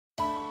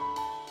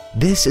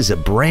This is a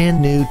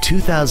brand new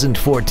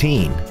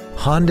 2014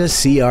 Honda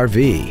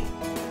CR-V.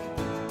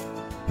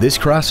 This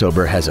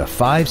crossover has a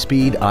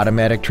 5-speed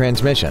automatic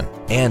transmission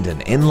and an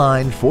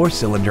inline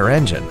 4-cylinder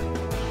engine.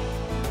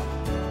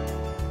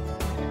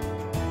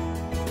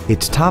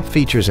 Its top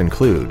features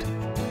include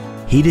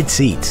heated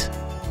seats,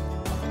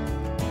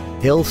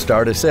 hill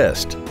start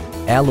assist,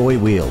 alloy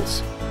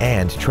wheels,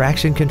 and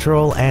traction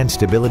control and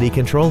stability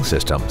control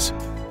systems.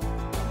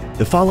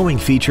 The following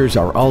features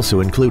are also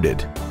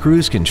included: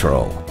 cruise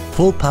control,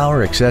 full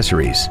power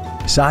accessories,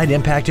 side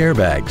impact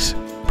airbags,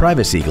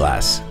 privacy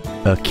glass,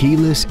 a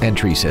keyless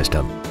entry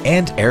system,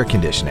 and air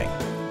conditioning.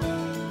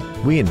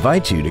 We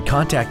invite you to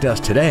contact us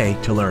today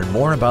to learn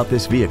more about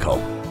this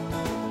vehicle.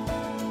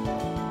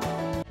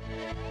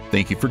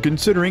 Thank you for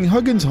considering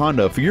Huggins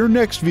Honda for your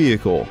next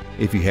vehicle.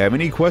 If you have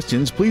any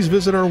questions, please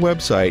visit our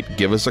website,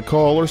 give us a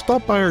call, or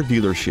stop by our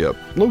dealership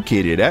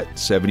located at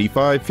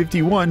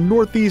 7551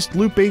 Northeast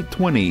Loop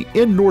 820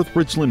 in North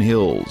Richland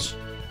Hills.